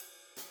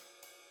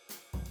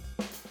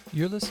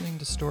You're listening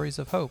to Stories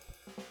of Hope,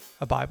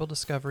 a Bible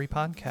discovery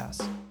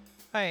podcast.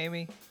 Hi,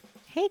 Amy.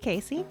 Hey,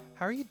 Casey.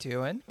 How are you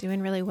doing?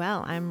 Doing really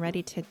well. I'm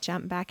ready to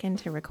jump back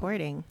into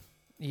recording.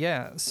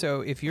 Yeah,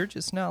 so if you're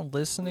just now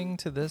listening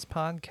to this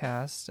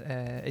podcast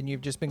and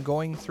you've just been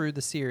going through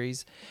the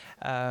series,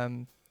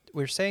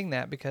 we're saying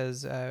that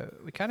because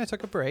we kind of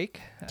took a break.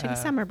 Took a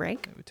summer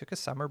break. We took a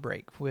summer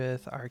break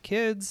with our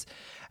kids.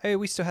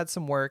 We still had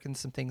some work and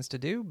some things to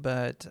do,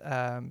 but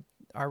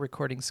our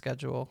recording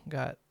schedule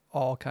got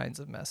all kinds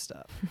of messed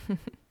up.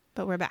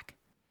 But we're back.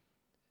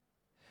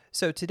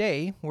 So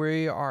today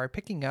we are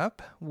picking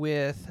up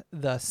with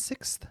the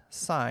sixth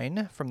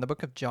sign from the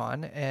book of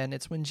John, and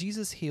it's when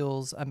Jesus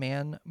heals a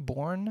man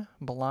born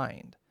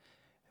blind.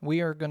 We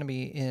are going to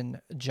be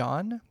in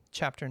John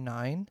chapter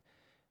 9,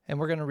 and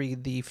we're going to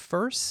read the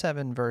first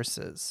 7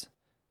 verses.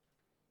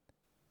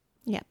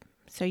 Yep.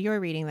 So you're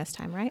reading this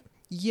time, right?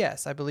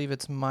 Yes, I believe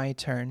it's my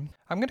turn.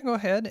 I'm going to go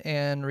ahead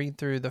and read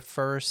through the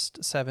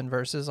first 7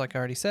 verses, like I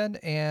already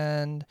said,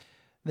 and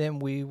then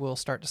we will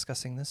start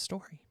discussing this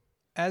story.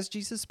 As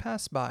Jesus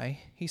passed by,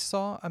 he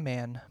saw a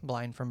man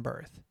blind from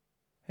birth.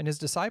 And his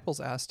disciples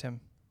asked him,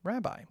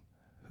 "Rabbi,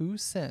 who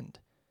sinned,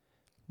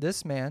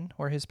 this man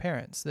or his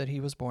parents, that he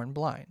was born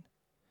blind?"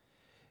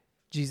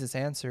 Jesus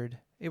answered,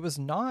 "It was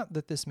not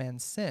that this man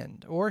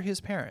sinned or his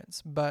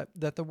parents, but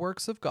that the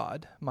works of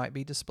God might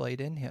be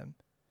displayed in him.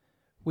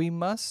 We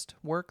must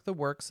work the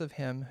works of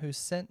him who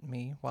sent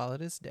me while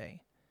it is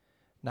day.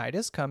 Night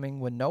is coming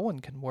when no one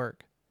can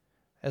work.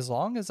 As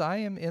long as I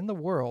am in the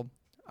world,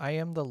 I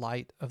am the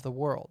light of the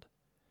world."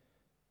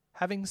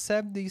 Having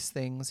said these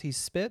things, he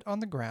spit on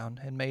the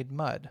ground and made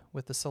mud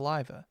with the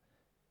saliva.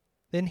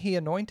 Then he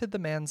anointed the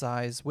man's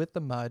eyes with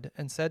the mud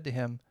and said to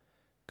him,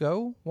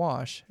 "Go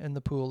wash in the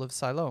pool of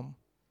Siloam,"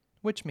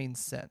 which means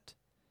sent.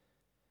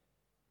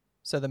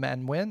 So the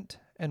man went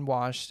and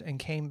washed and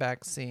came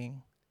back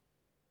seeing.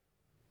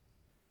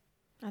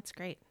 That's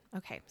great.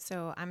 Okay,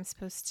 so I'm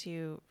supposed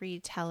to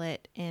retell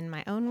it in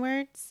my own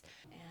words,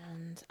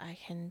 and I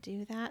can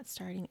do that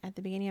starting at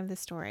the beginning of the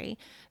story.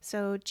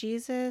 So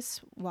Jesus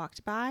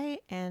walked by,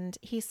 and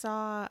he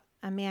saw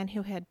a man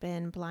who had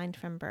been blind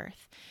from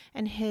birth,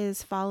 and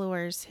his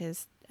followers,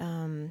 his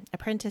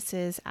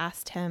apprentices,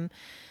 asked him,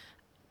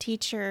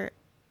 "Teacher,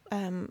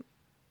 in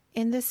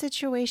this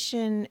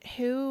situation,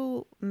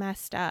 who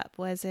messed up?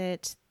 Was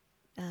it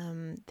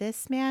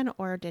this man,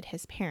 or did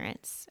his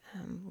parents?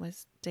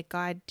 Did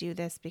God do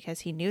this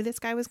because he knew this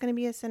guy was going to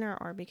be a sinner,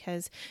 or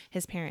because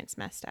his parents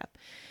messed up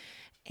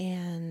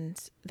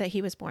and that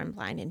he was born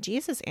blind?" And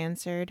Jesus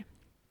answered,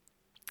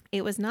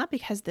 "It was not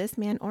because this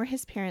man or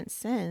his parents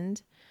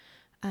sinned,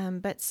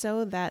 but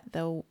so that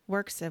the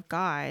works of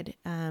God,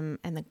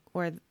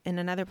 or in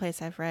another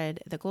place I've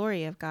read, the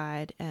glory of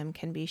God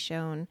can be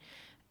shown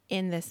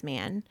in this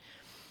man.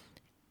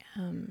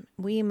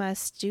 We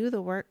must do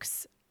the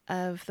works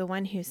of the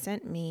one who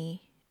sent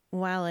me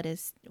while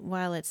it's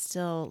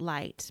still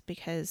light,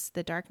 because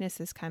the darkness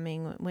is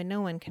coming when no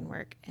one can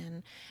work.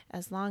 And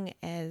as long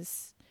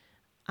as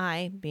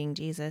I, being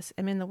Jesus,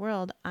 am in the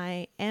world,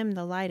 I am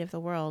the light of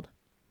the world."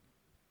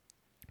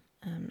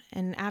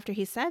 And after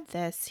he said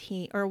this,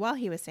 while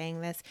he was saying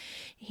this,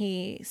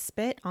 he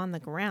spit on the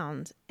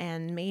ground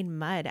and made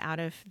mud out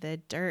of the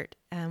dirt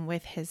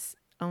with his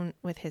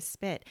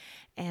spit,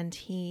 and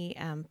he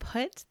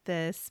put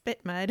the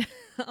spit mud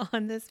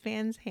on this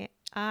man's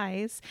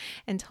eyes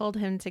and told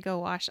him to go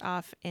wash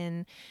off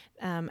in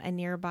a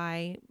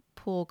nearby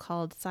pool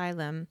called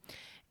Siloam.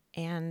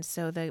 And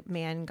so the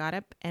man got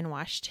up and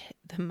washed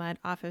the mud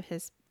off of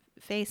his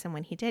face, and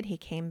when he did, he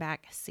came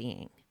back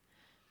seeing.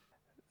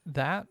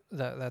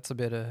 That's a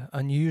bit of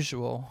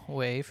unusual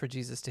way for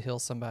Jesus to heal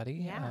somebody.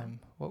 Yeah.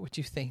 What would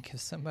you think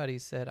if somebody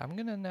said, "I'm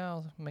going to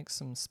now make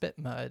some spit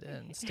mud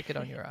and stick it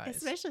on your eyes"?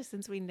 Especially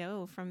since we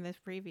know from the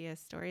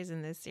previous stories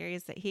in this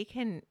series that he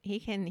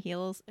can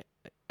heal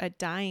a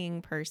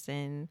dying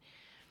person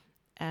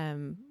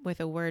with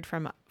a word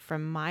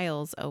from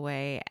miles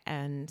away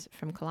and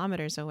from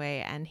kilometers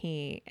away. And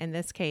in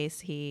this case,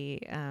 he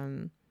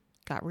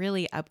got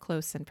really up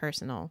close and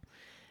personal.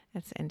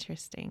 That's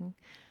interesting.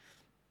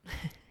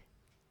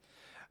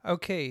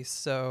 Okay,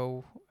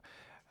 so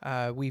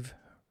we've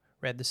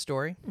read the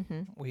story,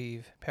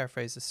 we've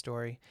paraphrased the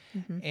story,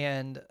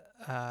 and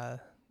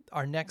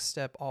our next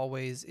step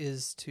always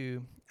is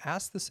to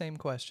ask the same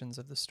questions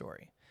of the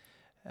story.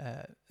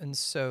 And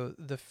so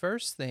the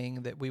first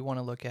thing that we want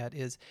to look at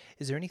is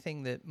there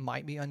anything that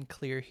might be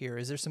unclear here?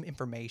 Is there some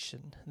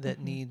information that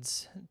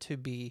needs to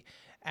be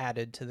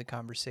added to the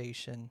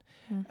conversation?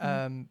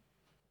 The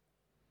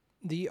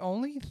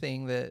only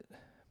thing that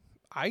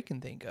I can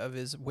think of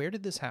is, where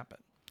did this happen?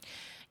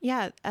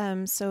 Yeah,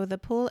 so the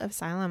Pool of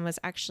Siloam was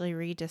actually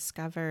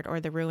rediscovered, or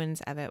the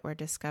ruins of it were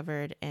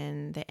discovered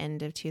in the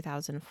end of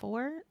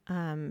 2004,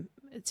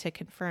 to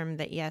confirm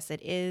that, yes,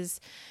 it is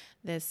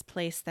this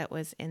place that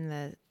was in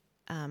the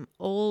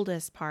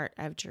oldest part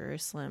of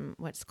Jerusalem,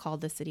 what's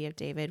called the City of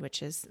David,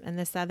 which is in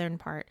the southern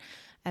part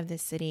of the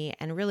city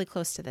and really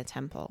close to the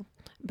temple.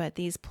 but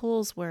these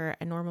pools were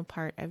a normal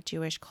part of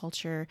Jewish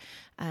culture.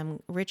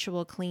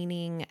 Ritual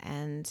cleaning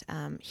and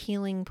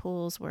healing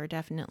pools were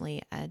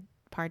definitely a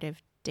part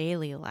of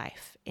daily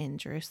life in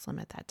Jerusalem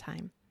at that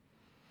time.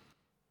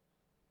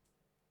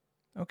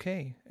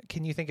 Okay.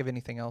 Can you think of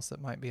anything else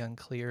that might be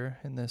unclear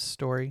in this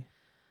story?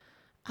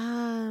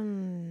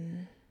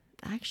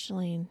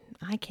 Actually,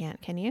 I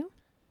can't. Can you?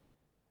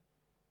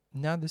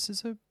 No, this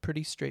is a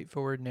pretty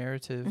straightforward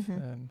narrative.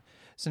 Mm-hmm.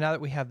 So now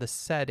that we have the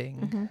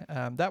setting,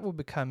 Mm-hmm. that will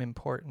become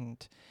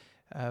important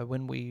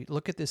when we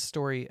look at this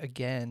story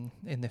again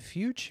in the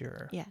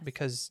future. Yes.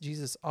 Because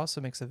Jesus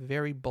also makes a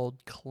very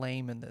bold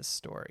claim in this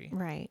story.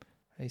 Right.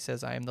 He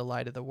says, I am the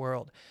light of the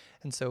world.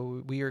 And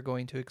so we are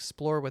going to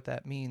explore what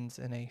that means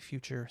in a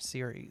future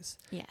series.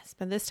 Yes,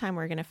 but this time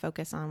we're going to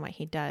focus on what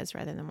he does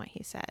rather than what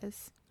he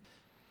says.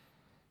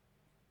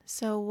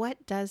 So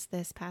what does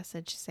this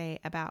passage say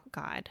about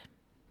God?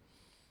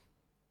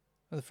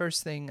 Well, the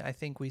first thing I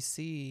think we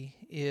see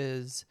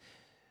is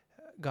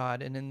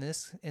God. And in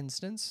this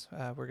instance,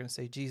 we're going to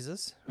say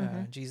Jesus.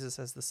 Jesus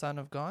as the Son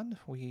of God.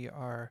 We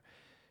are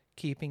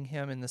keeping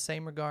him in the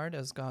same regard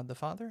as God the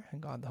Father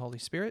and God the Holy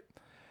Spirit.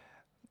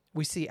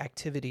 We see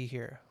activity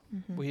here.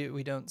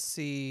 We don't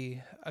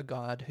see a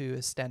God who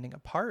is standing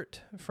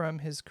apart from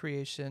his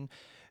creation,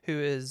 who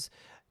is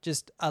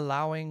just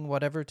allowing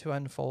whatever to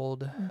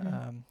unfold.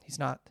 He's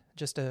not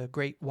just a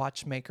great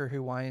watchmaker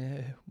who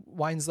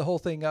winds the whole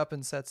thing up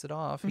and sets it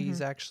off. He's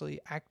actually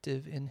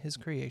active in his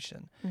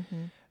creation.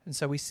 And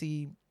so we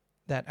see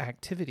that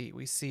activity.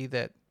 We see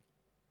that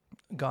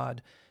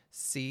God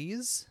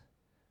sees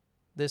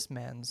this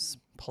man's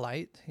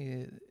plight.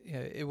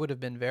 It would have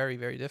been very,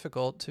 very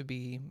difficult to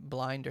be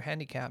blind or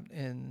handicapped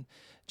in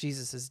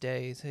Jesus's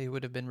days. He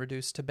would have been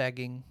reduced to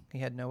begging. He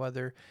had no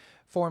other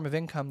form of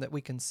income that we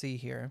can see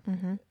here.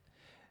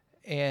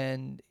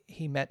 And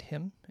he met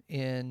him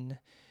in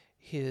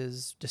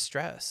his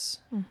distress.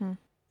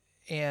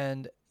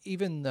 And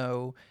even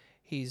though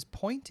he's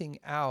pointing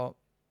out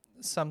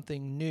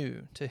something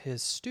new to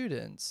his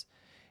students,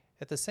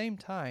 at the same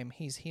time,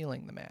 he's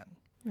healing the man.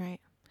 Right.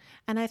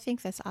 And I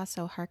think this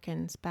also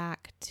harkens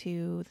back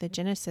to the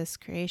Genesis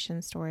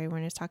creation story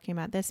when it's talking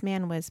about this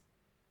man was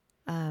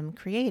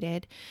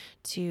created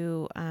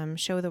to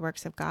show the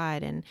works of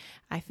God. And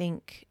I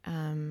think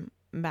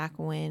back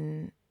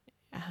when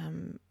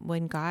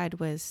God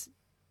was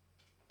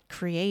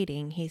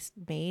creating, he's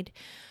made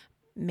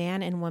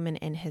man and woman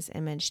in his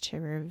image to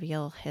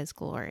reveal his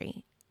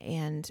glory.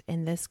 And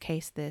in this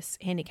case, this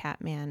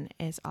handicapped man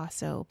is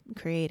also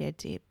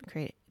created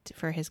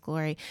for his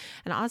glory.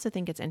 And I also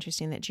think it's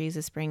interesting that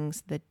Jesus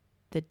brings the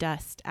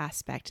dust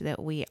aspect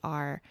that we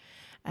are,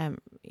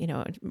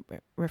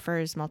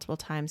 refers multiple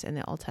times in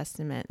the Old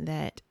Testament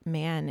that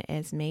man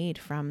is made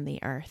from the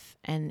earth.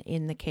 And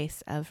in the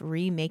case of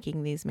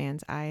remaking these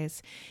man's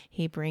eyes,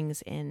 he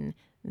brings in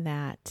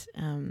that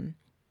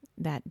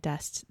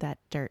dust, that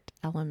dirt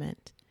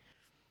element.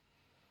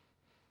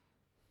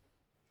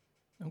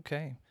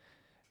 Okay.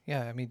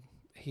 Yeah, I mean,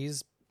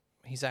 he's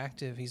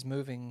active, he's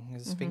moving,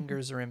 his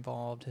fingers are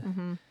involved.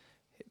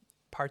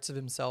 Parts of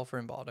himself are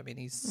involved. I mean,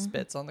 he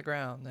spits on the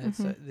ground.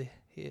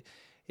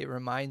 It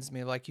reminds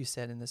me, like you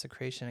said in this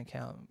creation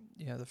account,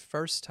 the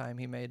first time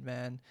he made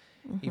man,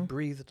 he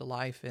breathed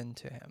life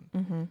into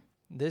him.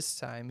 This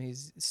time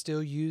he's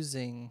still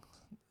using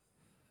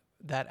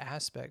that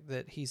aspect,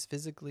 that he's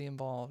physically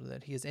involved,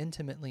 that he is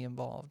intimately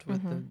involved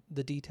with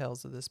the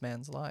details of this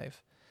man's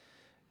life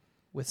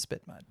with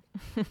spit mud.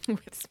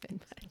 With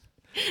spit mud.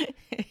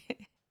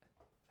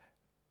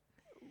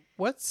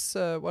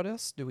 What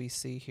else do we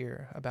see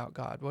here about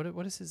God?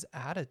 What is his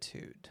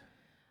attitude?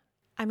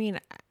 I mean,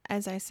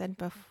 as I said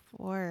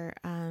before,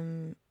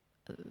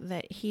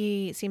 that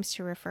he seems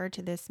to refer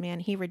to this man.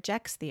 He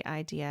rejects the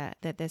idea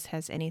that this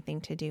has anything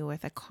to do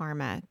with a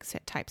karma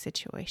type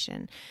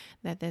situation,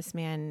 that this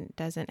man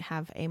doesn't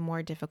have a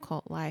more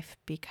difficult life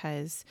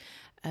because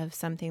of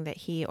something that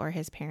he or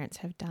his parents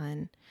have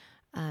done,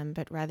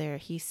 but rather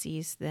he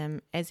sees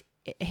him as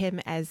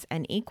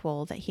an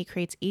equal, that he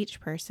creates each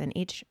person,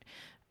 each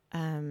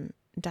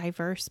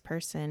diverse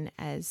person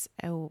as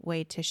a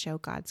way to show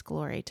God's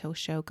glory, to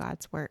show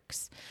God's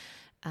works.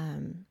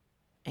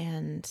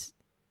 And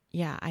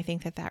yeah, I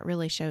think that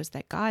really shows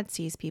that God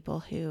sees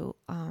people who,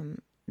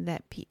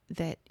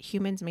 that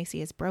humans may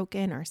see as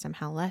broken or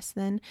somehow less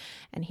than,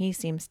 and he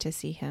seems to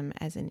see him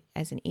as an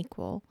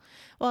equal.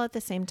 Well, at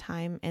the same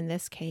time, in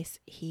this case,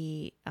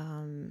 he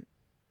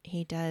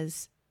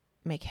does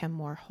make him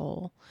more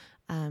whole.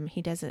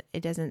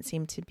 It doesn't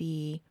seem to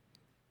be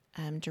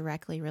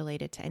directly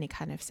related to any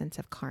kind of sense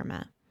of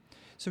karma.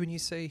 So when you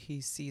say he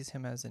sees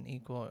him as an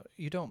equal,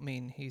 you don't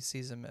mean he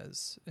sees him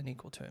as an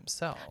equal to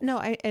himself. No,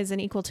 as an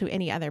equal to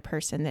any other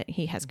person that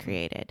he has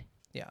created.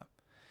 Yeah.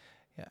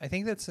 I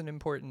think that's an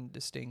important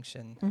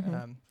distinction.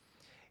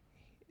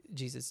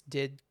 Jesus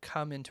did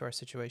come into our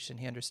situation.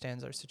 He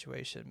understands our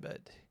situation,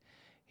 but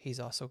he's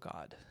also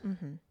God.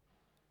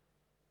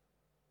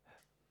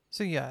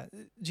 So yeah,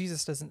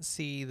 Jesus doesn't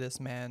see this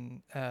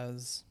man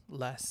as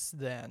less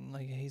than,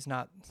 like he's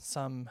not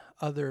some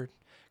other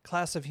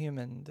class of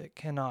human that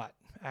cannot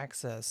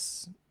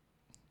access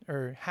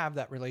or have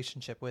that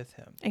relationship with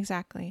him.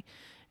 Exactly.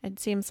 It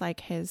seems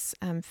like his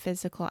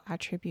physical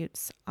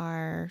attributes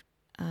are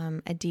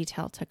a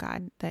detail to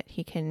God that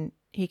he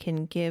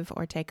can give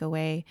or take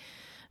away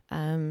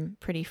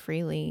pretty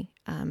freely.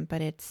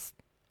 But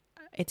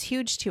it's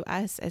huge to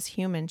us as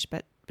humans,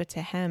 but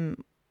to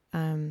him,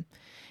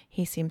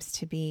 he seems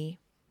to be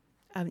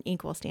of an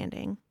equal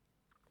standing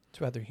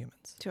To other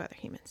humans.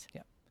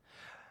 Yeah.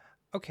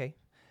 Okay.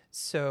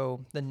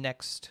 So the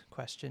next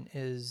question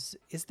is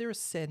there a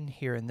sin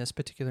here in this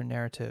particular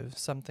narrative,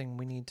 something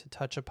we need to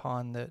touch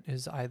upon that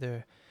is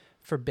either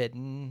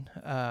forbidden,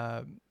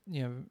 that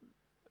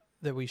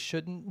we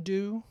shouldn't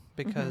do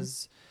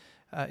because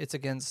it's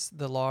against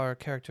the law or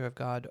character of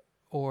God,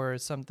 or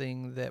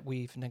something that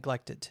we've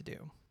neglected to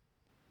do?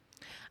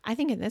 I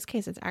think in this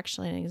case, it's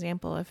actually an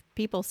example of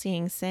people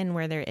seeing sin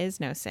where there is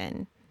no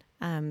sin,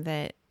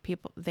 that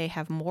they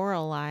have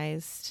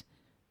moralized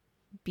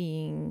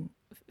being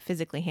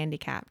physically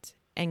handicapped,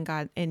 and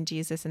God and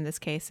Jesus in this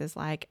case is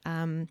like,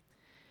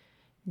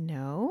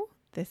 no,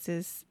 this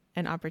is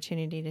an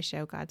opportunity to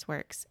show God's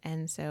works.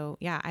 And so,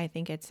 yeah, I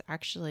think it's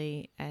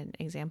actually an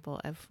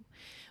example of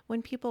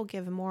when people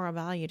give moral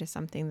value to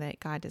something that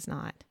God does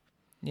not.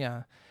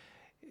 Yeah.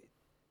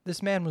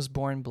 This man was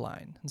born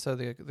blind. And so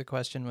the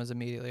question was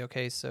immediately,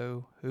 okay,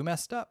 so who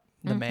messed up?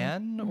 The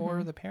man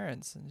or the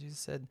parents? And Jesus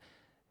said,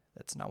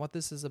 that's not what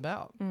this is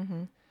about.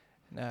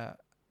 Now,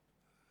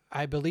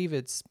 I believe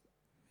it's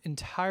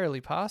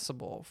entirely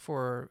possible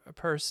for a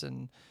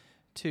person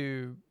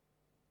to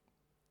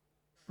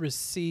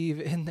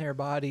receive in their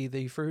body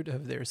the fruit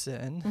of their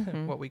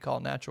sin, what we call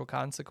natural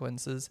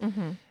consequences.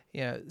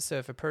 So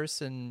if a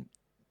person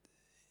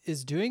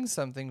is doing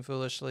something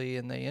foolishly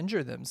and they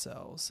injure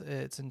themselves,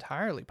 it's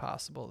entirely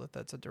possible that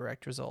that's a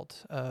direct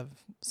result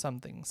of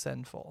something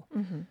sinful.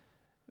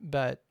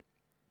 But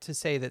to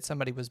say that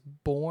somebody was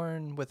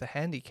born with a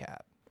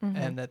handicap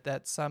and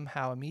that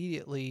somehow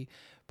immediately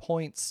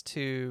points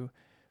to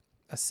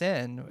a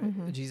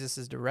sin, Jesus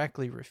is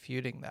directly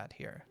refuting that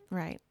here.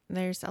 Right.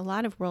 There's a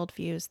lot of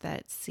worldviews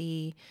that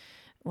see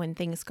when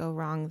things go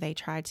wrong, they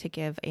try to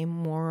give a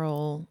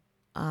moral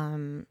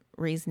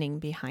reasoning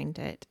behind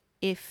it.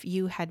 If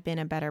you had been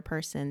a better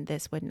person,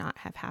 this would not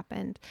have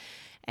happened.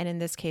 And in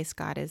this case,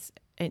 God is,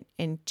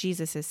 and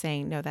Jesus is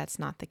saying, no, that's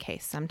not the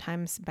case.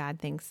 Sometimes bad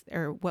things,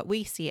 or what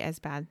we see as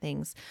bad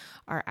things,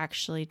 are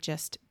actually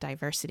just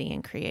diversity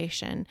in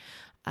creation.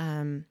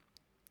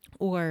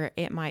 Or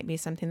it might be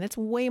something that's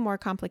way more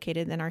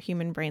complicated than our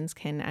human brains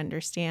can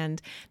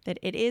understand, that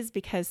it is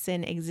because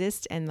sin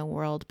exists in the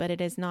world, but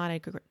it is not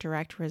a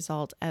direct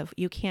result of,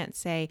 you can't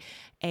say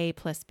A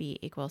plus B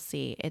equals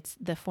C. It's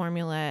the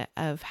formula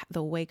of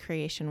the way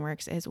creation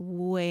works is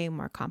way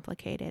more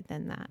complicated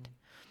than that.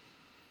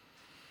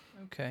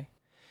 Okay.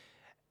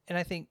 And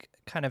I think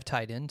kind of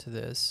tied into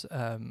this,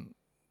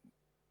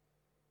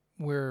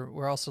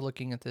 we're also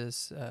looking at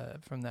this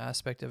from the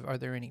aspect of, are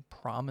there any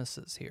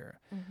promises here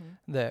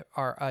that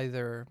are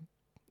either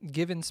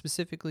given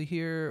specifically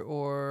here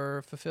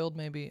or fulfilled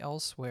maybe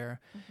elsewhere?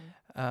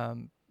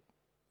 And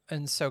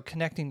so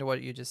connecting to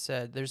what you just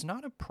said, there's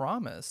not a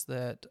promise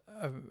that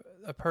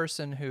a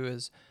person who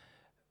is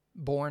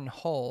born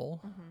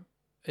whole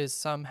is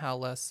somehow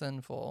less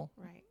sinful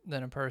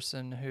than a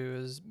person who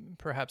is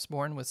perhaps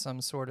born with some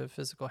sort of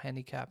physical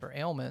handicap or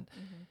ailment,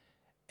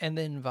 and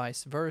then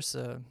vice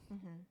versa.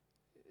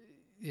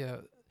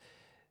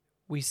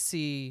 We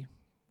see,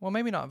 well,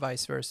 maybe not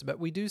vice versa, but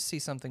we do see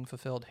something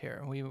fulfilled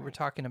here. We were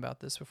talking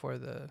about this before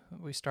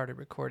we started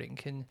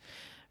recording.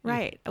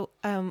 Right.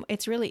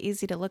 It's really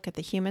easy to look at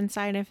the human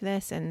side of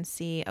this and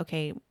see,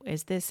 okay,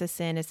 is this a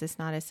sin? Is this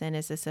not a sin?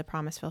 Is this a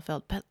promise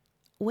fulfilled? But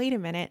wait a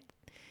minute.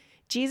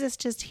 Jesus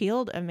just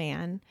healed a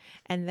man,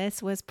 and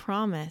this was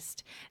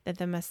promised that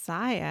the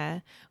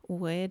Messiah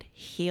would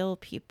heal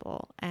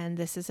people. And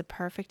this is a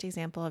perfect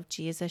example of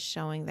Jesus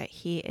showing that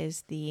he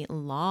is the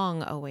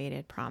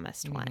long-awaited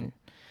promised one.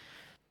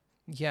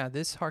 Yeah,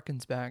 this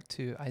harkens back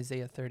to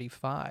Isaiah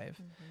 35,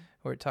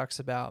 where it talks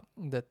about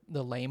that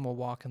the lame will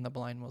walk and the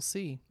blind will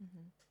see.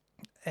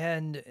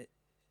 And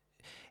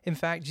in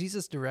fact,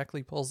 Jesus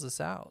directly pulls this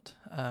out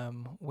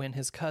when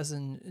his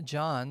cousin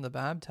John, the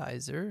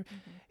baptizer,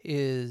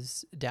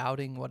 is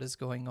doubting what is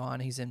going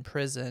on. He's in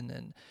prison,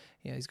 and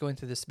he's going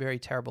through this very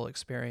terrible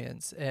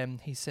experience. And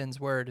he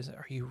sends word,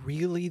 "Are you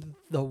really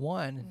the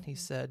one?" And he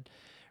said,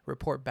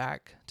 "Report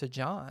back to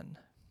John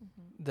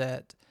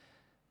that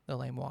the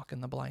lame walk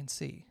and the blind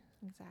see."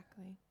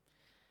 Exactly.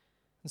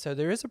 And so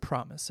there is a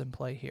promise in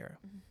play here.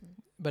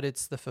 But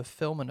it's the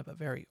fulfillment of a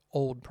very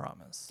old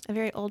promise. A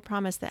very old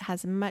promise that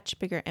has much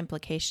bigger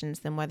implications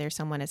than whether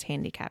someone is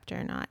handicapped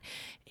or not.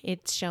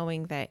 It's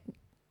showing that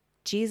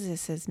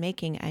Jesus is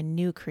making a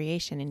new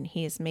creation, and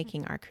he is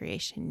making our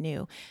creation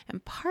new.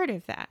 And part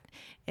of that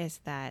is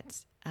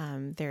that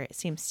there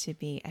seems to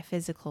be a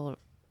physical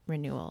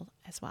renewal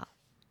as well.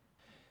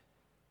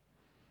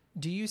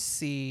 Do you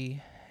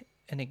see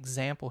an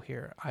example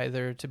here,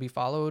 either to be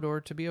followed or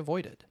to be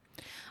avoided?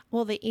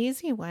 Well, the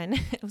easy one,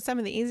 some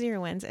of the easier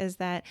ones, is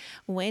that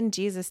when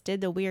Jesus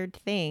did the weird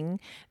thing,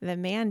 the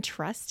man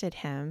trusted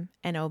him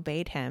and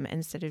obeyed him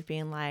instead of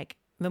being like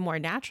the more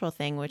natural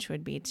thing, which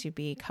would be to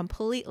be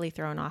completely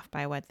thrown off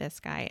by what this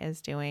guy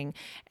is doing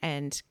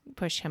and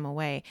push him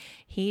away.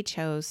 He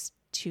chose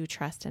to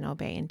trust and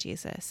obey in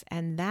Jesus.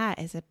 And that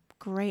is a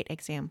great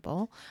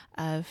example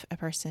of a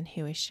person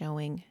who is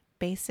showing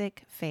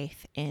basic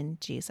faith in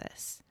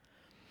Jesus.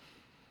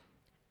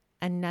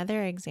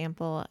 Another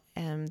example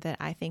that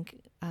I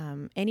think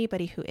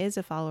anybody who is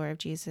a follower of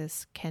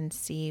Jesus can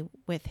see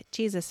with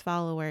Jesus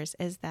followers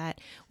is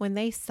that when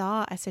they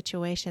saw a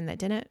situation that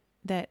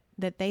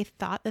they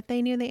thought that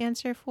they knew the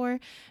answer for,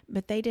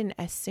 but they didn't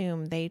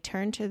assume, they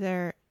turned to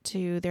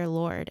their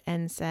Lord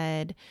and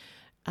said,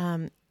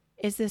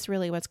 is this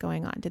really what's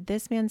going on? Did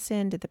this man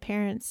sin? Did the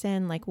parents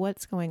sin? Like,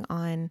 what's going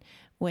on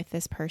with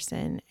this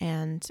person?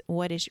 And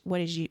what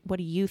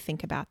do you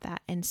think about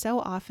that? And so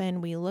often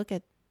we look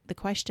at the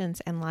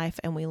questions in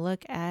life and we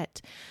look at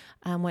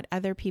what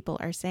other people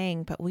are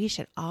saying, but we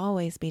should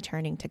always be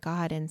turning to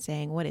God and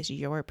saying, what is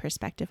your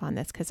perspective on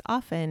this? Because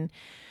often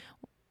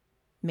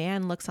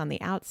man looks on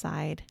the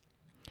outside,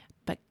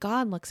 but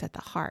God looks at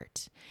the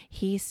heart.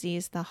 He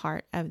sees the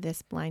heart of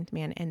this blind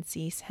man and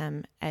sees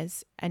him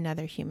as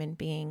another human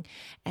being.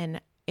 And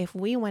if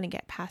we want to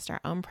get past our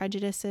own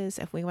prejudices,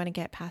 if we want to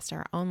get past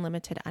our own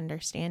limited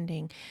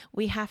understanding,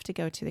 we have to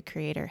go to the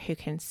Creator who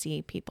can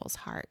see people's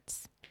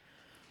hearts.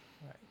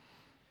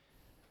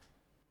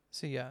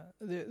 So yeah,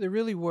 there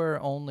really were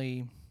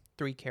only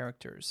 3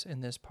 characters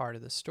in this part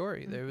of the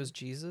story. Mm-hmm. There was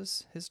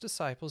Jesus, his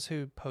disciples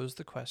who posed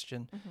the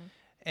question,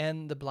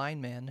 and the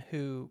blind man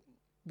who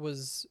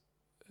was,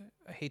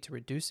 I hate to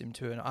reduce him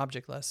to an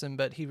object lesson,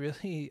 but he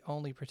really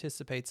only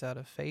participates out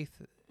of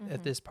faith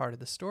at this part of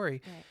the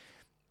story. Right.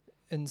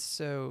 And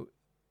so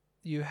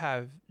you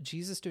have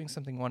Jesus doing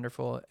something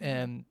wonderful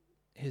and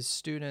his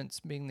students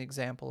being the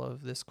example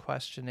of this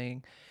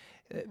questioning.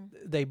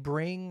 They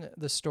bring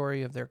the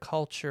story of their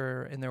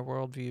culture and their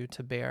worldview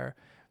to bear.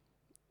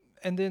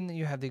 And then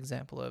you have the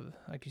example of,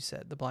 like you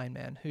said, the blind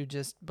man who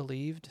just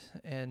believed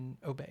and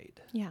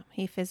obeyed. Yeah,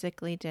 he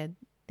physically did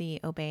the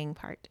obeying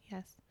part,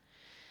 yes.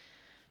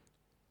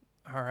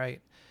 All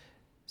right.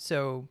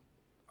 So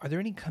are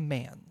there any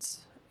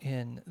commands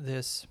in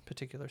this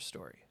particular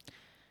story?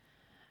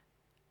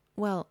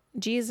 Well,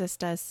 Jesus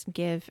does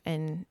give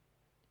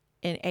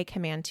a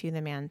command to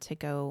the man to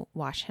go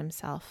wash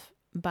himself.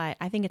 But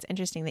I think it's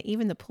interesting that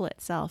even the pool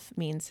itself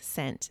means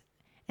sent.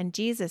 And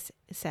Jesus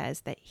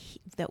says that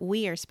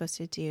we are supposed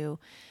to do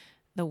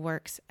the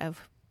works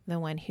of the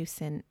one who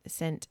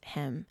sent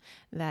him.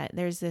 That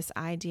there's this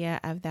idea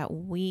of that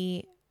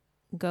we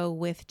go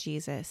with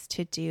Jesus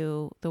to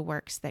do the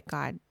works that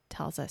God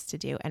tells us to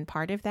do. And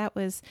part of that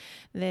was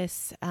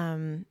this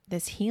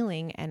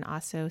healing and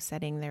also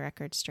setting the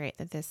record straight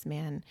that this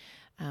man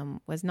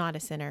was not a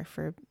sinner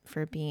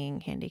for being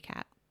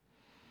handicapped.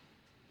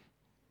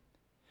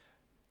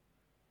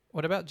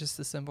 What about just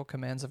the simple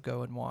commands of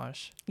go and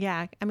wash?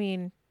 Yeah, I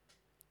mean,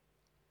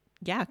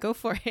 yeah, go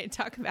for it.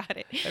 Talk about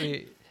it. I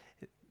mean,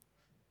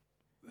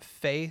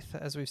 faith,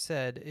 as we've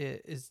said,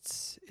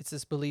 it's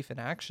this belief in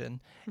action.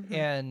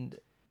 And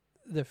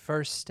the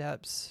first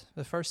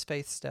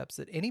faith steps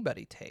that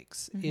anybody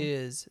takes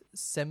is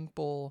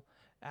simple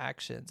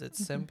actions. It's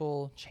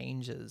simple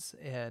changes.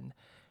 And,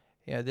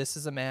 this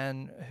is a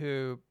man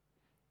who,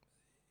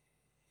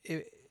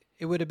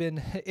 it would have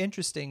been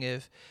interesting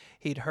if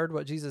he'd heard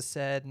what Jesus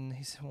said and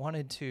he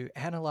wanted to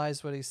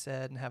analyze what he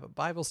said and have a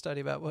Bible study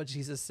about what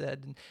Jesus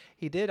said. And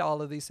he did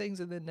all of these things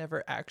and then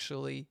never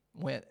actually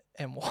went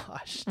and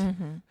washed.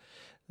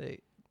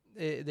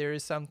 There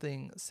is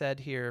something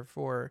said here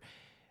for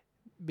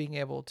being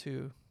able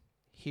to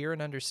hear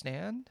and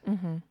understand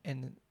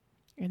and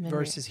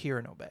versus hear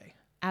and obey.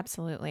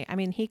 Absolutely. I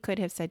mean, he could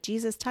have said,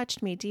 Jesus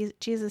touched me,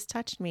 Jesus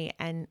touched me,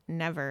 and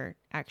never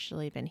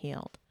actually been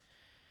healed.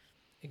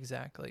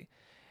 Exactly.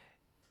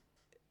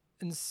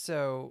 And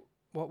so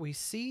what we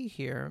see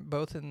here,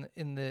 both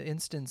in the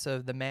instance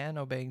of the man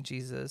obeying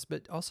Jesus,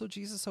 but also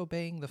Jesus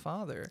obeying the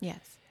Father,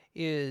 yes,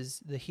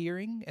 is the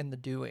hearing and the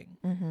doing,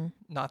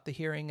 not the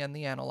hearing and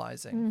the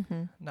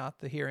analyzing, not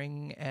the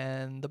hearing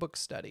and the book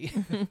study.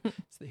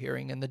 It's the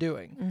hearing and the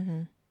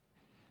doing.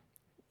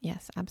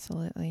 Yes,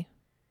 absolutely.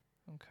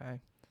 Okay.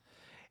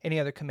 Any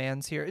other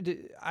commands here?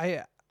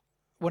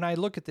 When I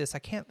look at this, I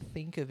can't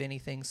think of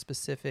anything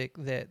specific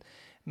that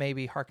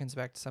maybe harkens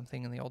back to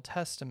something in the Old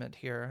Testament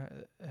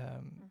here.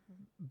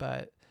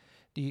 But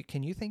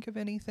can you think of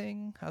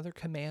anything, other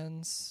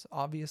commands,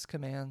 obvious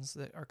commands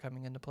that are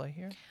coming into play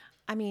here?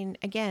 I mean,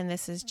 again,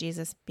 this is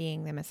Jesus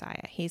being the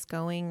Messiah. He's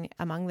going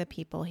among the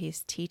people.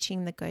 He's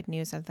teaching the good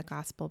news of the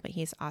gospel, but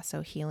he's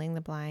also healing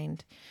the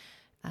blind.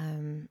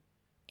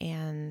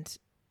 And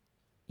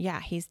yeah,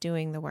 he's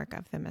doing the work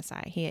of the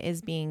Messiah. He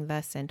is being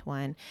the sent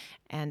one.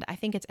 And I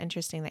think it's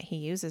interesting that he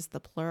uses the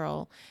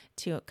plural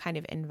to kind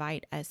of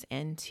invite us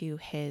into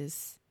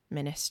his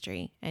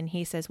ministry. And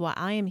he says, well,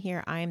 I am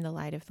here. I am the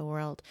light of the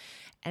world.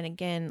 And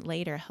again,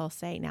 later he'll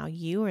say, now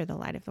you are the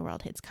light of the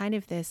world. It's kind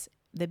of this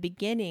the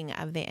beginning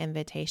of the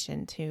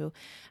invitation to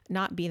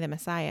not be the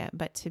Messiah,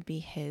 but to be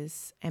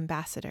his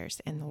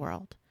ambassadors in the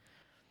world.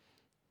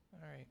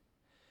 All right.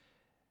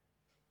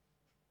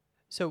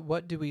 So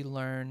what do we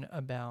learn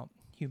about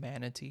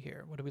humanity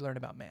here? What do we learn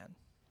about man?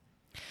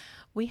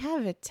 We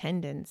have a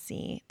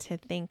tendency to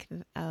think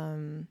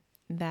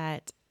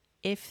that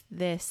if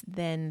this,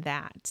 then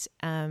that,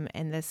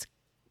 and this,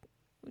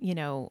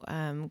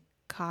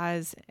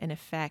 cause and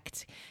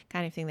effect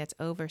kind of thing that's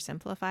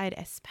oversimplified,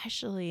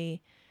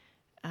 especially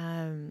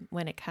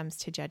when it comes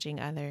to judging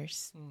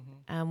others.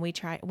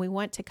 We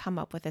want to come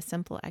up with a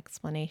simple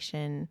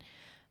explanation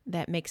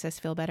that makes us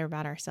feel better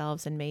about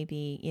ourselves and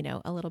maybe,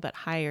 a little bit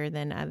higher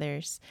than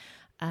others.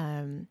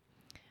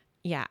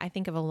 I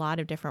think of a lot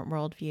of different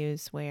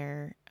worldviews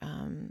where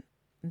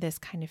this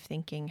kind of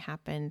thinking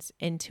happens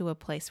into a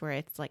place where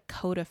it's like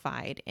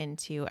codified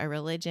into a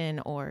religion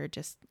or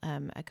just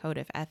a code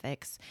of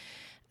ethics.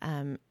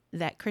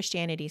 That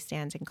Christianity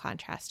stands in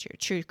contrast to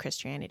true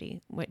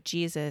Christianity. What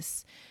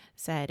Jesus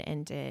said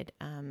and did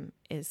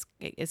is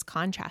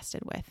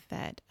contrasted with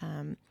that.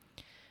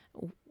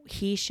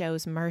 He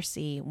shows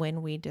mercy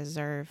when we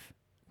deserve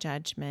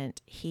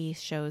judgment. He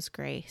shows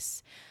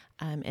grace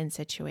in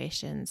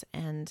situations,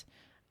 and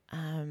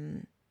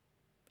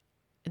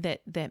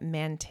that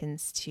man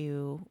tends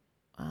to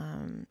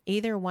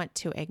either want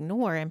to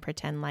ignore and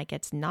pretend like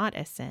it's not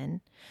a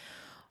sin,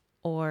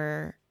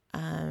 or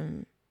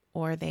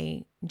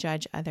they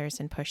judge others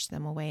and push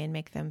them away and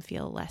make them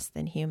feel less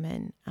than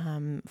human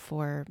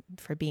for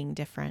being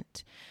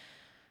different.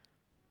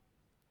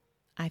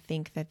 I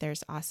think that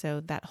there's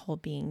also that whole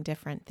being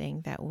different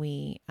thing that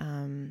we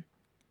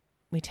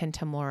tend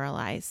to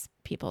moralize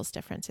people's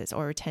differences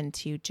or tend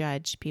to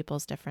judge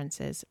people's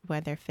differences,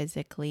 whether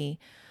physically,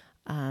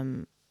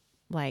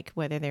 like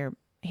whether they're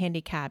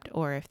handicapped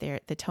or if they're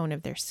the tone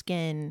of their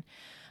skin,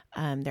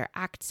 their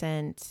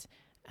accent,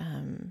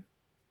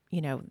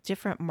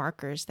 different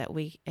markers that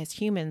we as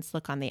humans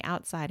look on the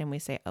outside and we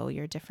say, oh,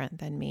 you're different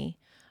than me.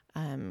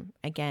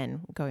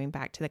 Again, going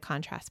back to the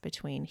contrast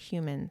between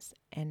humans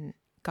and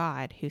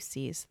God, who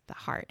sees the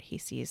heart. He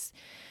sees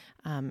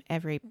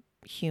every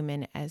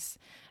human as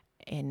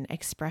an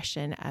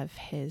expression of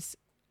his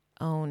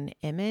own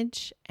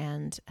image,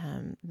 and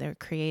they're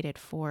created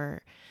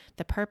for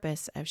the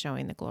purpose of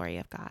showing the glory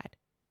of God.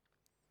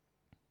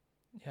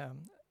 Yeah.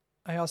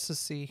 I also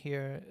see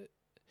here,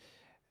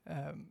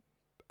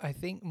 I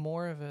think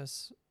more of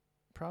us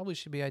probably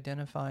should be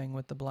identifying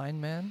with the blind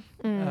man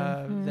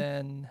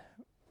than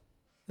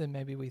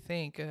maybe we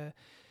think,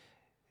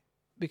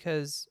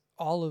 because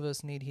all of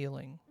us need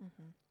healing.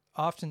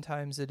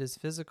 Oftentimes it is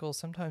physical,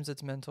 sometimes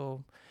it's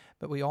mental,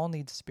 but we all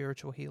need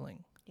spiritual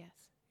healing. Yes.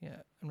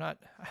 Yeah.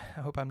 I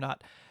hope I'm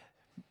not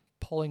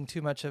pulling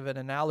too much of an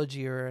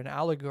analogy or an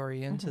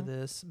allegory into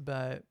this,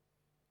 but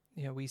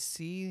we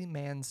see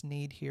man's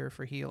need here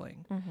for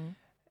healing.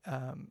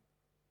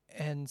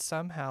 And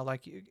somehow,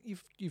 like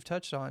you've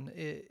touched on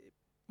it,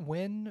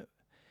 when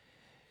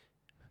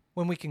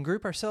we can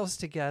group ourselves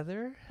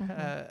together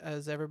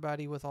as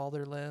everybody with all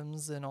their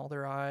limbs and all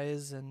their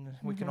eyes, and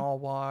we can all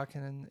walk,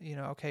 and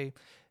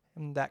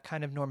and that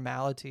kind of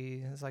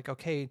normality is like,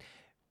 okay,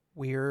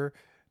 we're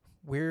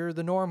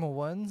the normal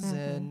ones,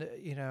 and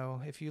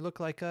if you look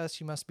like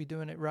us, you must be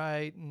doing it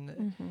right,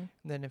 and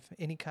then if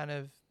any kind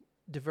of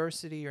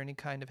diversity or any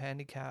kind of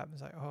handicap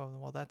is like, oh,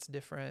 well, that's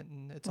different,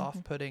 and it's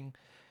off-putting.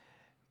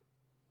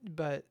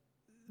 But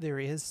there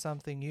is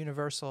something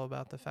universal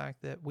about the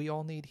fact that we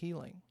all need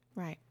healing.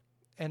 Right.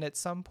 And at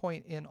some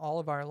point in all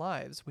of our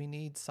lives, we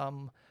need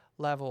some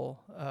level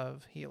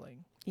of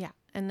healing. Yeah.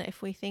 And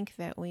if we think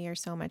that we are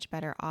so much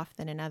better off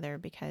than another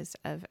because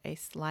of a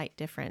slight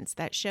difference,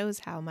 that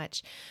shows how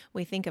much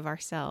we think of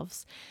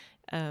ourselves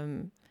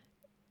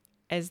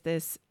as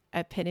this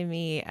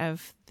epitome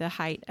of the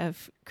height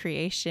of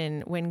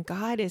creation, when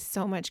God is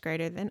so much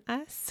greater than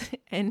us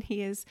and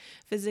he is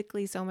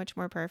physically so much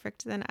more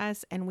perfect than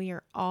us, and we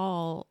are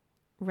all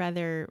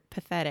rather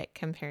pathetic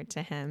compared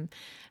to him.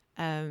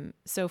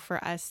 So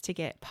for us to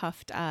get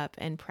puffed up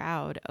and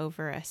proud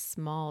over a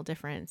small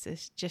difference,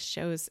 it just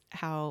shows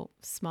how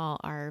small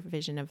our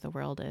vision of the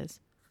world is.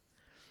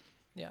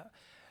 Yeah.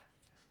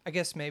 I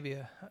guess maybe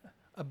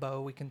a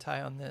bow we can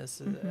tie on this.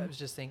 I was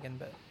just thinking,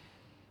 but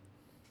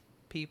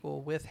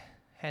people with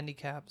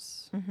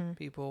handicaps,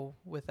 people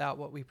without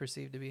what we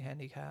perceive to be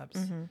handicaps,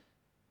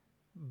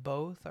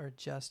 both are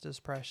just as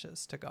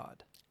precious to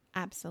God.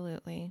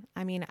 Absolutely.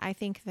 I mean, I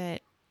think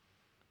that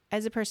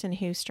as a person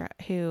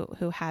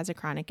who has a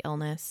chronic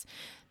illness,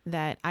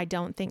 that I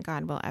don't think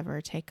God will ever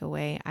take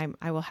away.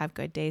 I will have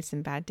good days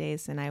and bad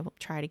days, and I will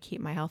try to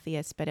keep my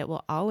healthiest, but it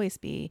will always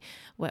be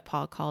what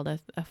Paul called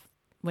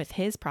with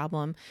his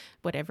problem,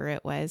 whatever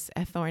it was,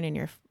 a thorn in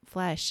your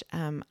flesh.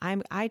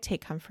 I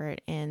take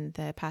comfort in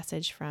the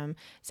passage from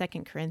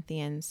 2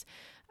 Corinthians.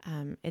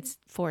 It's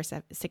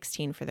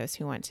 4:16 for those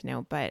who want to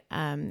know, but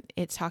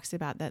it talks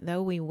about that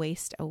though we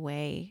waste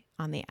away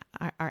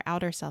our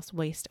outer selves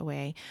waste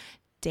away,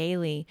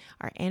 daily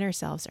our inner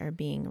selves are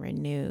being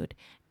renewed.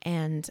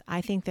 And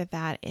I think that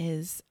that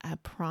is a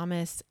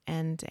promise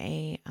and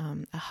a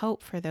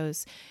hope for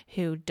those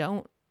who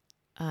don't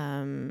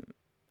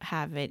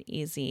have it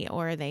easy,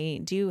 or they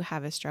do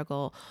have a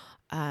struggle,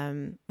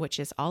 which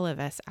is all of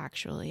us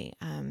actually,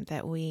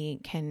 that we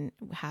can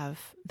have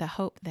the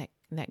hope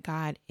that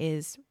God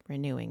is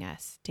renewing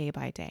us day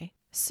by day.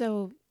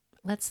 So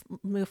let's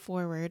move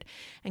forward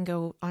and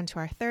go on to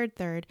our third,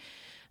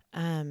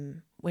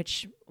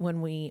 which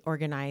when we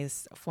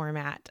organize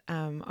format,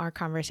 our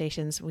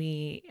conversations,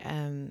 we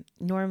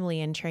normally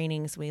in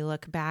trainings, we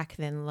look back,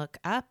 then look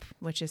up,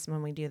 which is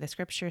when we do the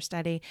scripture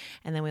study,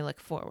 and then we look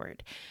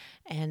forward.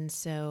 And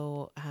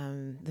so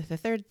the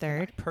third,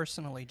 I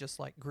personally just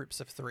like groups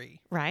of 3.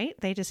 right?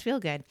 They just feel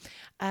good.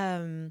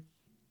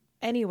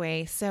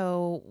 Anyway,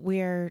 so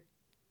we're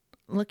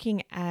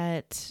looking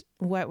at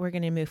what we're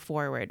going to move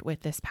forward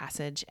with this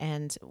passage,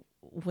 and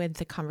with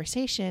the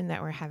conversation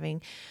that we're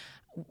having,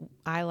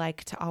 I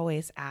like to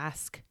always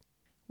ask,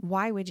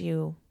 why would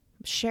you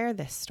share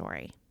this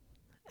story?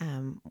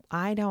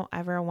 I don't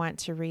ever want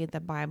to read the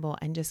Bible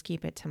and just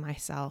keep it to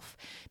myself,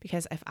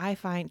 because if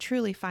I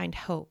truly find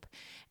hope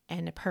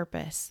and a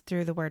purpose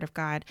through the Word of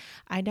God,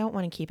 I don't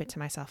want to keep it to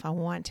myself. I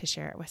want to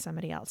share it with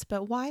somebody else.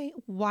 But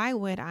why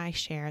would I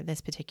share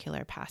this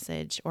particular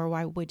passage, or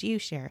why would you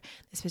share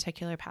this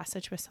particular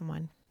passage with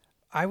someone?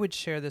 I would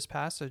share this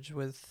passage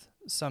with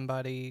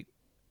somebody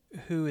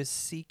who is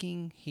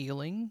seeking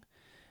healing,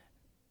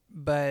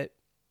 but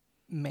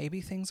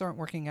maybe things aren't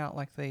working out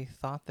like they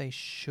thought they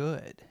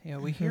should.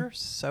 We hear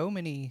so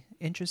many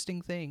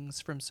interesting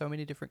things from so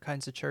many different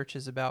kinds of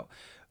churches about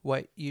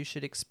what you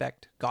should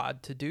expect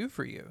God to do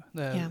for you,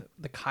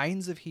 the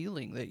kinds of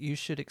healing that you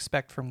should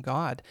expect from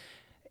God.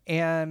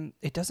 And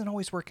it doesn't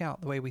always work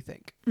out the way we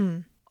think.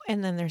 And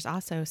then there's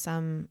also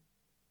some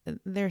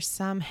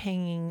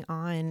hanging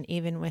on,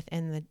 even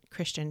within the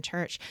Christian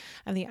church,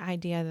 of the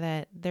idea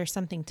that there's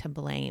something to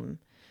blame.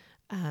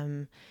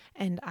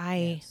 And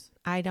I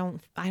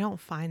don't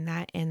find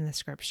that in the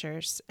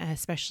scriptures,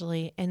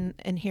 especially,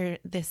 and here,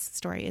 this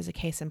story is a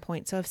case in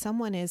point. So if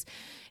someone is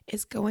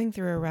going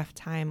through a rough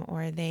time,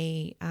 or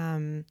they,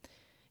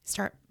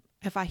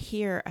 if I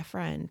hear a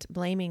friend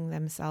blaming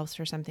themselves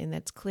for something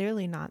that's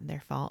clearly not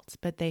their fault,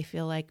 but they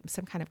feel like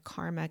some kind of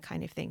karma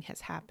kind of thing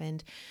has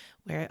happened,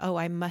 where, oh,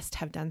 I must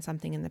have done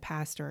something in the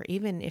past, or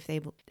even if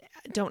they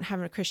don't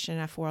have a Christian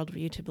enough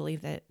worldview to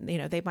believe that,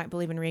 they might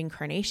believe in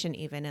reincarnation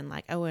even, and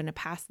like, oh, in a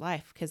past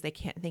life, because they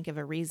can't think of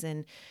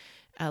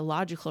a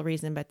logical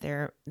reason, but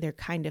they're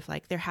kind of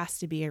like, there has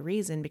to be a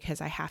reason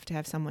because I have to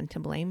have someone to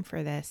blame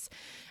for this.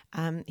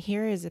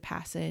 Here is a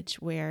passage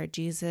where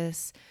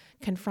Jesus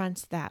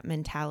confronts that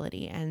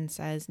mentality and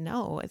says,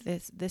 no,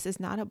 this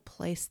is not a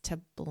place to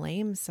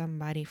blame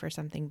somebody for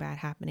something bad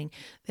happening.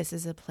 This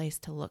is a place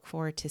to look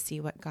forward to see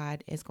what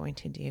God is going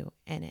to do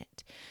in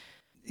it.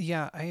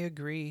 Yeah, I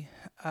agree.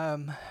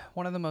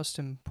 One of the most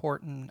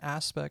important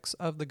aspects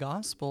of the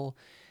gospel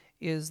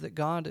is that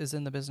God is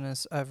in the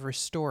business of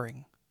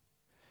restoring.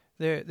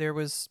 There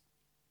was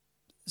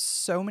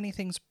so many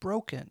things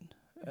broken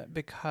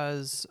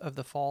because of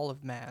the fall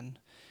of man,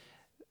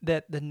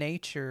 that the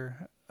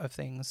nature of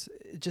things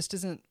just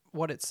isn't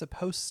what it's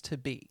supposed to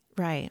be.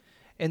 Right.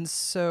 And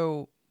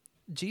so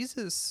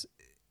Jesus,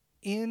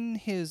 in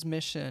his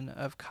mission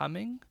of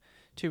coming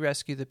to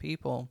rescue the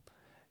people,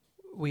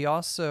 we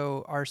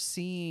also are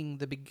seeing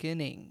the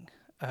beginning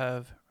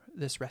of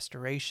this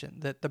restoration,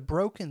 that the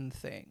broken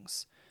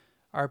things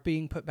are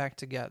being put back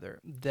together,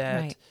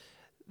 that right.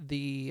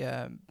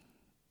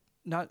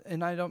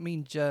 And I don't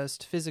mean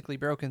just physically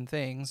broken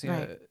things.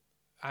 Right.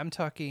 I'm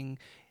talking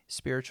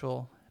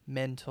spiritual,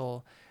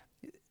 mental.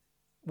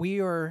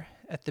 We are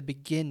at the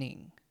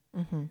beginning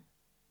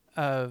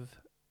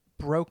of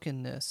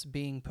brokenness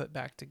being put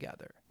back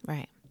together.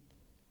 Right.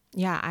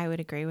 Yeah, I would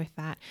agree with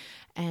that.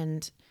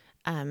 And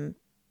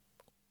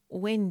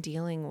when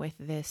dealing with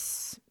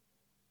this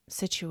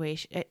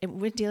situation,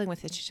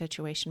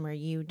 where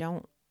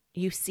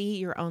you see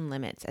your own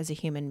limits as a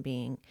human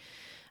being,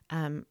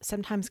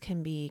 sometimes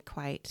can be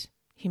quite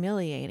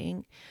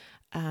humiliating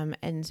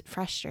and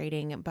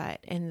frustrating. But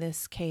in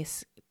this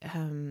case,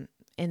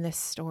 in this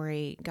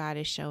story, God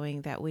is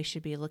showing that we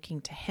should be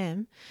looking to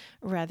him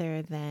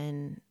rather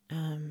than,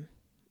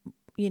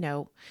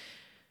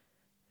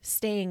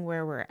 staying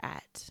where we're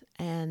at.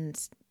 And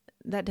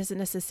that doesn't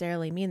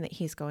necessarily mean that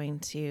he's going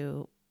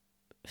to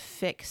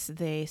fix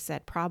the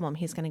said problem.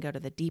 He's going to go to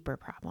the deeper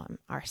problem,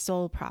 our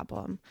soul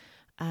problem.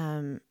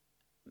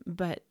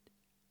 But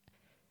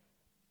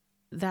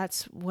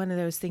that's one of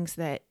those things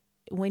that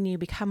when you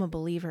become a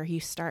believer, you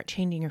start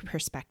changing your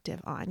perspective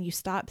on. You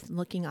stop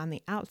looking on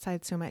the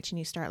outside so much and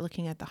you start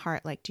looking at the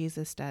heart like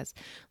Jesus does,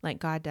 like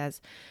God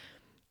does.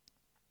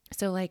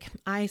 So like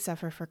I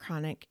suffer for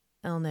chronic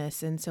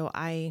illness. And so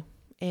I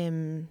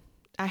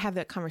have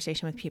that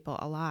conversation with people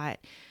a lot.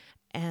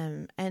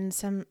 And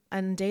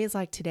on days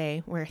like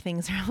today where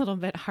things are a little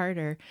bit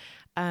harder,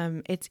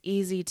 it's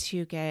easy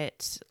to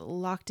get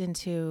locked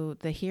into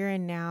the here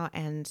and now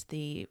and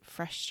the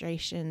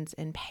frustrations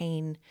and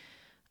pain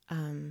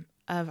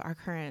of our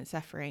current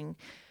suffering.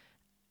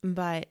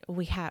 But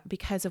we have,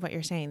 because of what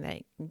you're saying,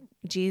 that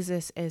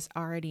Jesus is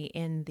already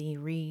in the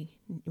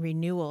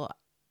renewal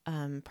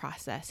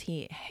process.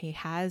 He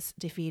has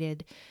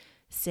defeated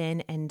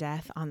sin and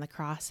death on the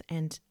cross,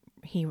 and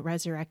he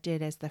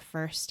resurrected as the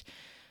first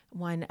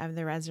one of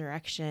the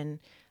resurrection.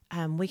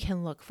 We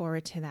can look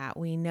forward to that.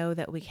 We know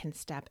that we can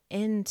step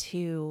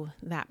into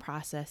that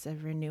process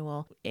of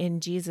renewal. In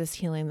Jesus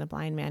healing the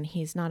blind man,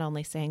 he's not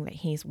only saying that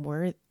he's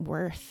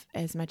worth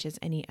as much as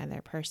any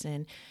other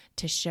person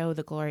to show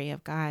the glory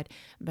of God,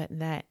 but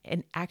that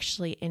in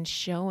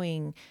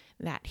showing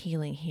that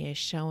healing, he is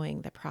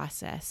showing the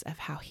process of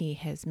how he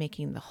is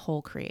making the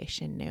whole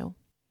creation new.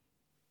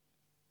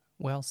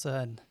 Well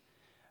said.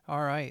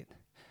 All right.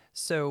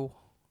 So,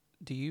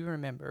 do you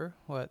remember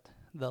what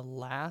the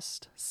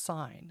last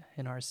sign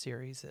in our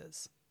series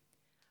is?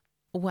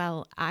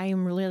 Well,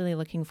 I'm really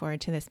looking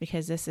forward to this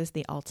because this is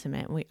the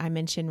ultimate. I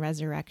mentioned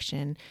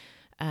resurrection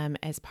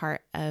as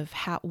part of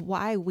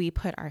why we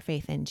put our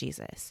faith in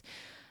Jesus,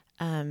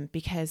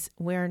 because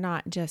we're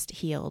not just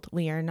healed.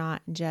 We are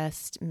not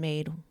just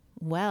made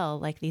well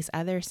like these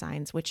other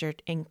signs, which are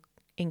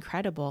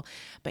incredible,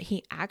 but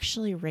he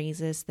actually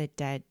raises the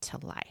dead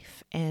to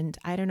life. And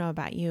I don't know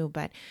about you,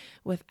 but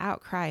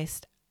without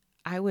Christ,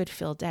 I would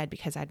feel dead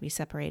because I'd be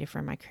separated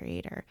from my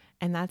Creator.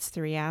 And that's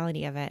the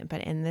reality of it. But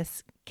in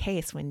this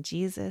case, when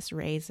Jesus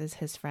raises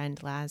his friend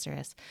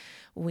Lazarus,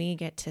 we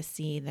get to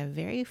see the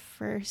very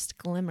first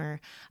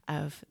glimmer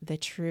of the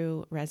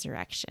true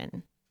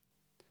resurrection.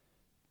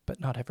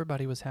 But not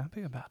everybody was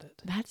happy about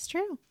it. That's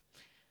true.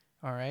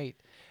 All right.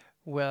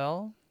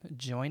 Well,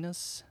 join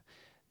us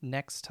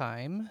next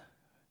time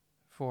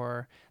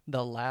for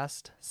the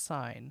last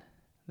sign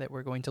that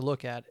we're going to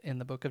look at in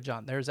the book of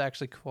John. There's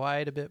actually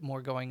quite a bit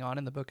more going on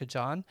in the book of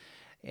John.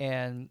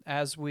 And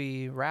as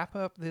we wrap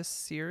up this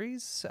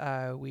series,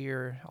 we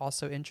are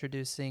also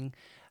introducing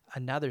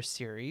another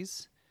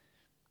series,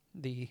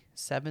 the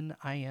 7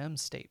 I Am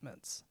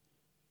statements.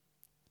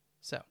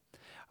 So,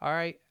 all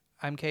right,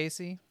 I'm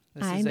Casey.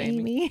 I'm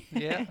Amy.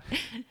 Yeah,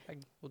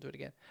 we'll do it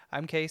again.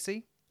 I'm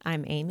Casey.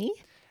 I'm Amy.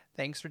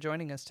 Thanks for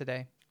joining us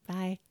today.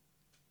 Bye.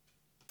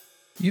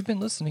 You've been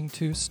listening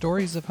to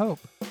Stories of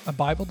Hope, a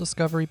Bible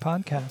discovery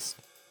podcast.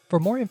 For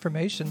more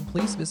information,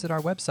 please visit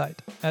our website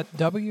at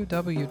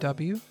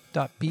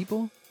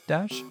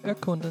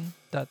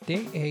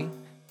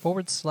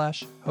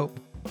www.bibel-erkunden.de/hope.